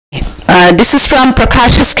This is from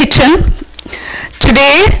Prakash's kitchen.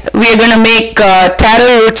 Today we are going to make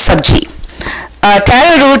taro root sabji.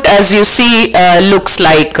 Taro root, as you see, looks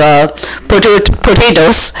like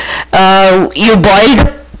potatoes. You boil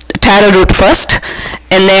the taro root first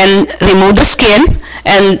and then remove the skin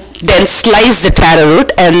and then slice the taro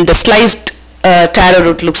root, and the sliced taro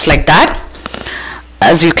root looks like that,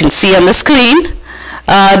 as you can see on the screen.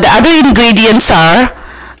 The other ingredients are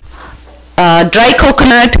dry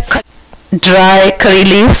coconut, dry curry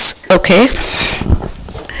leaves, okay,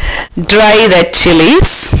 dry red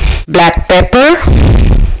chilies, black pepper,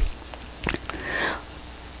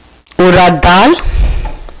 urad dal,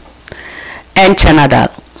 and chana dal.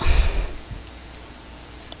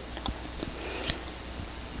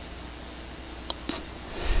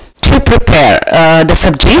 To prepare the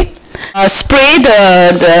sabji, spray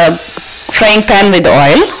the frying pan with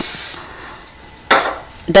oil.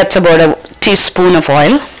 That's about a teaspoon of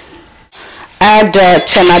oil. Add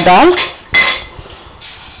chana dal,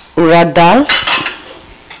 urad dal,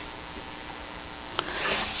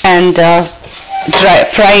 and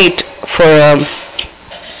fry it for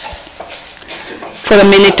a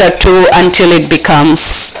minute or two until it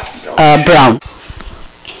becomes brown.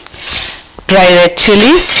 Dry red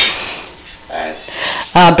chilies,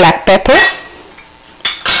 black pepper,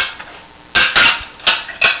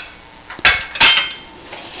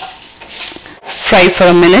 fry for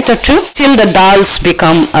a minute or two till the dals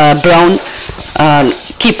become brown.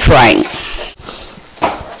 Keep frying.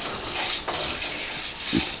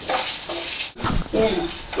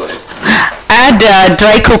 Add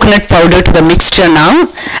dry coconut powder to the mixture now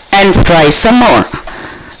and fry some more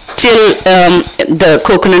till the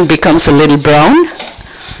coconut becomes a little brown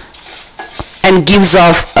and gives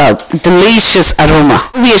off a delicious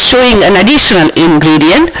aroma. We are showing an additional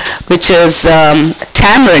ingredient, which is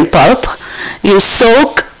tamarind pulp. You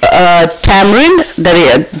soak tamarind,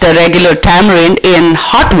 the regular tamarind, in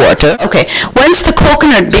hot water. Okay, once the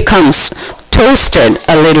coconut becomes toasted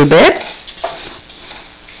a little bit,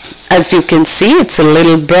 as you can see, it's a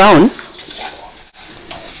little brown,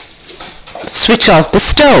 switch off the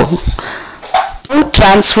stove.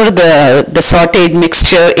 Transfer the sautéed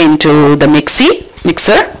mixture into the mixer,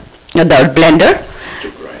 the blender,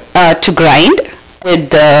 to grind with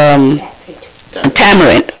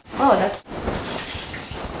tamarind.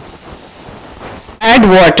 Add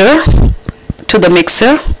water to the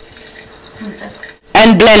mixer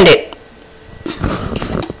and blend it.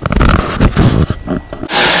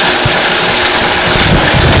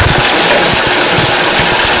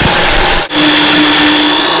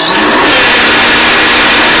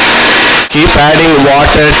 Keep adding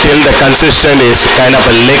water till the consistency is kind of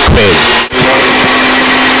a liquid.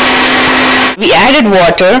 We added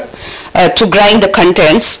water to grind the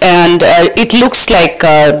contents, and it looks like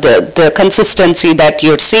the consistency that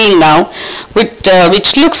you're seeing now,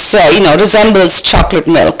 which looks resembles chocolate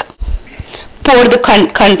milk. Pour the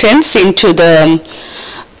contents into the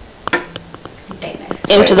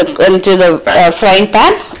frying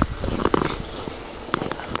pan.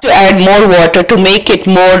 To add more water to make it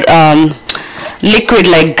more liquid,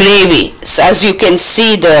 like gravy. So as you can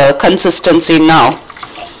see the consistency now.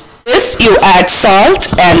 This you add salt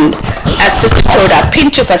and asafetida,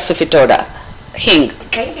 pinch of asafetida, hing.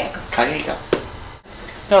 Kahiga.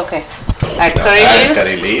 Okay. Add curry leaves.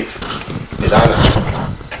 Curry leaf.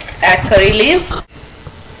 Add curry leaves.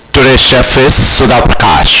 Today's chef is Sudha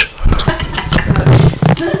Prakash.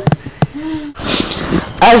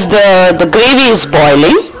 As the gravy is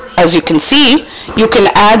boiling, as you can see, you can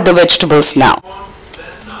add the vegetables now.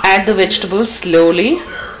 Add the vegetables slowly.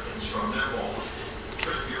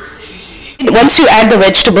 Once you add the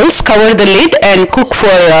vegetables, cover the lid and cook for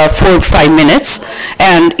 4 or 5 minutes,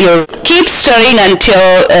 and you keep stirring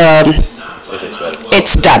until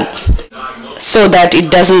it's done, so that it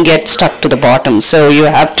doesn't get stuck to the bottom. So you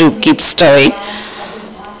have to keep stirring.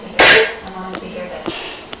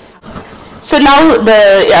 So now,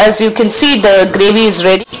 as you can see, the gravy is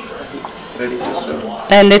ready,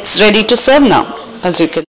 and it's ready to serve now, as you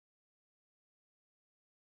can.